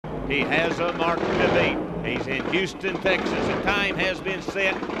He has a mark to beat. He's in Houston, Texas. The time has been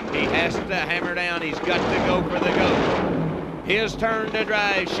set. He has to hammer down. He's got to go for the goat. His turn to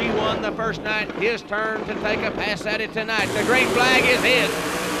drive. She won the first night. His turn to take a pass at it tonight. The green flag is his.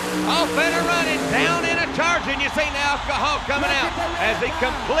 Off and a running, down in a charge, and you see now alcohol coming out as he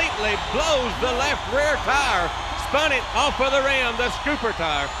completely blows the left rear tire, spun it off of the rim, the scooper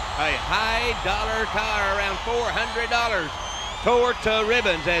tire, a high dollar tire, around $400, tore to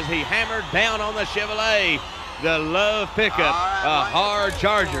ribbons as he hammered down on the Chevrolet, the Love pickup, a hard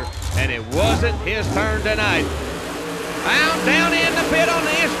charger, and it wasn't his turn tonight. Down in the pit on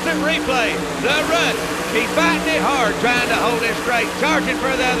the instant replay, the rut. He's fighting it hard, trying to hold it straight, charging for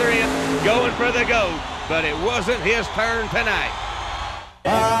the other end, going for the gold, but it wasn't his turn tonight.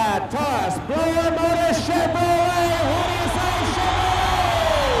 All right, toss, Blower Motor Chevrolet. What do you say, Chevrolet?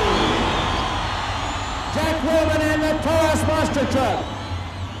 Jack Wilman and the Taurus monster truck,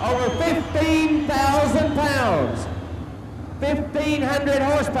 over 15,000 pounds, 1,500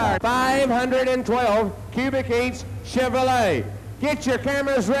 horsepower, 512 cubic inch Chevrolet. Get your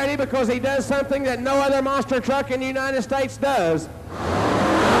cameras ready because he does something that no other monster truck in the United States does. Let's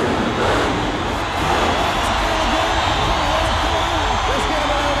get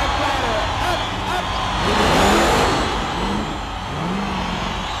him a little bit flatter. Up, up.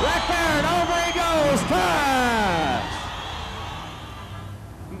 Right there, and over he goes. Toss.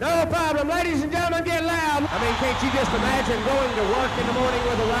 No problem. Ladies and gentlemen, get loud. I mean, can't you just imagine going to work in the morning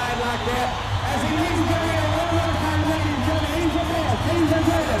with a ride like that? As he leaves the area, one more time, ladies and gentlemen, he's the best, he's the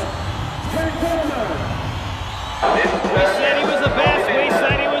greatest. Jack Wilman. We said he was the best, we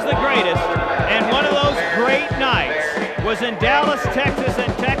said he was the greatest. And one of those great nights was in Dallas, Texas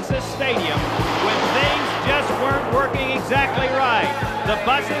at Texas Stadium when things just weren't working exactly right. The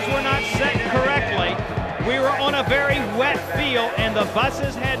buses were not set correctly. We were on a very wet field and the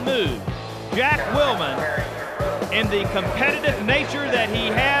buses had moved. Jack Wilman, in the competitive nature that he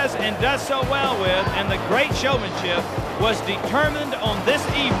has and does so well with, and the great showmanship, was determined on this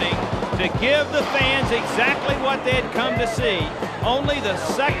evening to give the fans exactly what they had come to see. Only the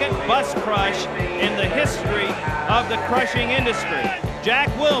second bus crush in the history of the crushing industry. Jack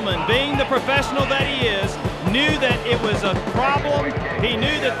Wilman, being the professional that he is, knew that it was a problem. He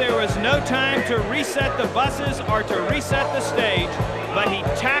knew that there was no time to reset the buses or to reset the stage, but he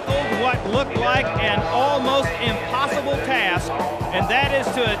tackled what looked like an almost impossible task, and that is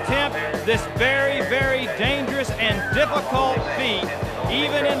to attempt this very, very dangerous and difficult feat,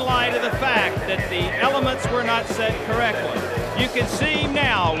 even in light of the fact that the elements were not set correctly. You can see him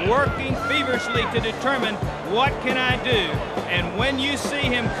now working feverishly to determine what can I do, and when you see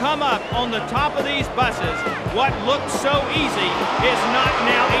him come up on the top of these buses, what looked so easy is not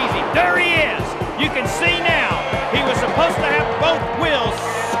now easy. There he is! You can see now, he was supposed to have both wheels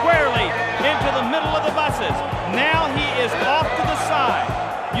squarely into the middle of the buses. Now he is off to the side.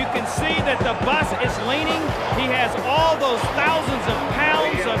 You can see that the bus is leaning. He has all those thousands of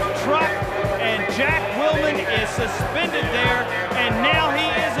pounds of truck, and Jack Wilman is suspended there, and now he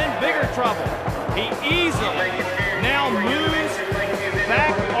is in bigger trouble. He easily now moves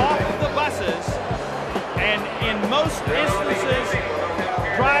back off the buses, and in most instances,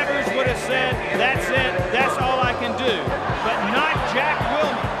 drivers would have said, that's it, that's all I can do. But not Jack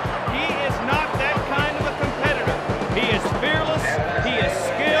Wilman. He is not that kind of a competitor. He is fearless, he is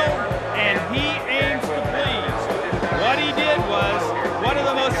skilled, and he aims to please. What he did was one of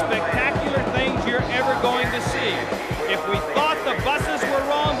the most spectacular things you're ever going to see. If we thought the buses were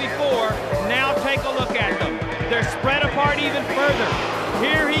wrong before, now take a look at them. They're spread apart even further.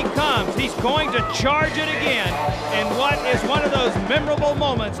 Here he comes. He's going to charge it again in what is one of those memorable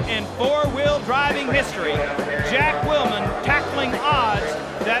moments in four-wheel driving history. Jack Wilman tackling odds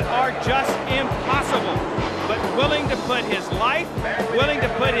that are just impossible, but willing to put his life, willing to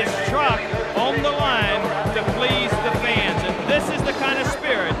put his truck on the line to please the fans. And this is the kind of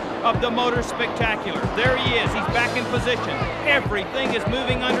spirit of the Motor Spectacular. There he is. He's back in position. Everything is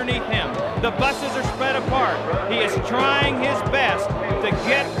moving underneath him. The buses are spread apart. He is trying his best to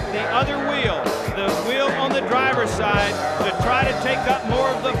get the other wheel, the wheel on the driver's side, to try to take up more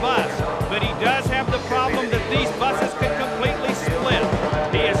of the bus. But he does have the problem that these buses could completely split.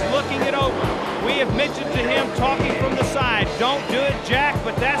 He is looking it over. We have mentioned to him, talking from the side, don't do it, Jack,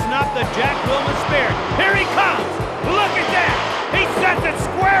 but that's not the Jack Wilman spirit. Here he comes. Look at that. He sets it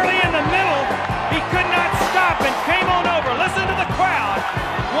squarely in the middle. He could not stop and came on over. Listen to the crowd.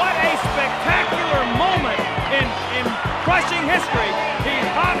 What a spectacular moment in crushing history. He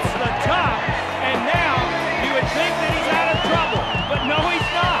hops the top, and now you would think that he's out of trouble, but no, he's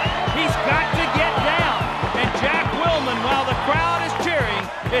not. He's got to get down. And Jack Wilman, while the crowd is cheering,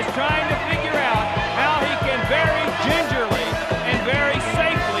 is trying to figure out how he can very gingerly and very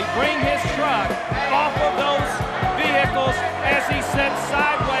safely bring his truck off of those vehicles as he sets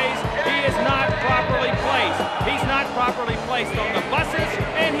sideways. He is not properly placed. He's not properly placed on the buses,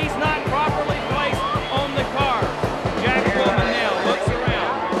 and he's not properly placed on the cars. Jack Willman now looks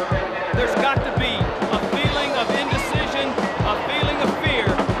around. There's got to be a feeling of indecision, a feeling of fear,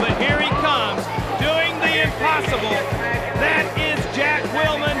 but here he comes, doing the impossible. That is Jack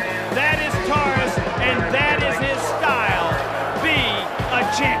Willman, that is Taurus, and that is his style. Be a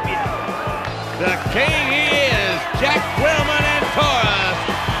champion. The king he is, Jack Willman, and Taurus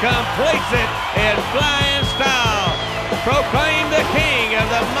completes it in flying style. Proclaimed the king of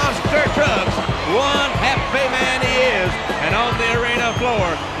the monster trucks. One happy man he is, and on the arena floor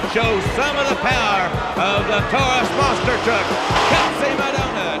shows some of the power of the Taurus monster truck. Cuts him a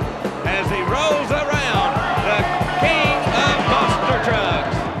donut as he rolls around, the king of monster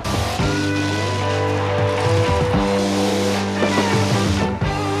trucks.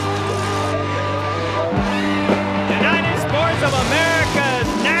 Tonight is Sports of America's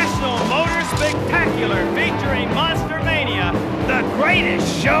National Motor Spectacular featuring Monster Mania, the greatest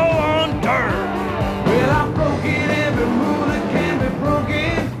show on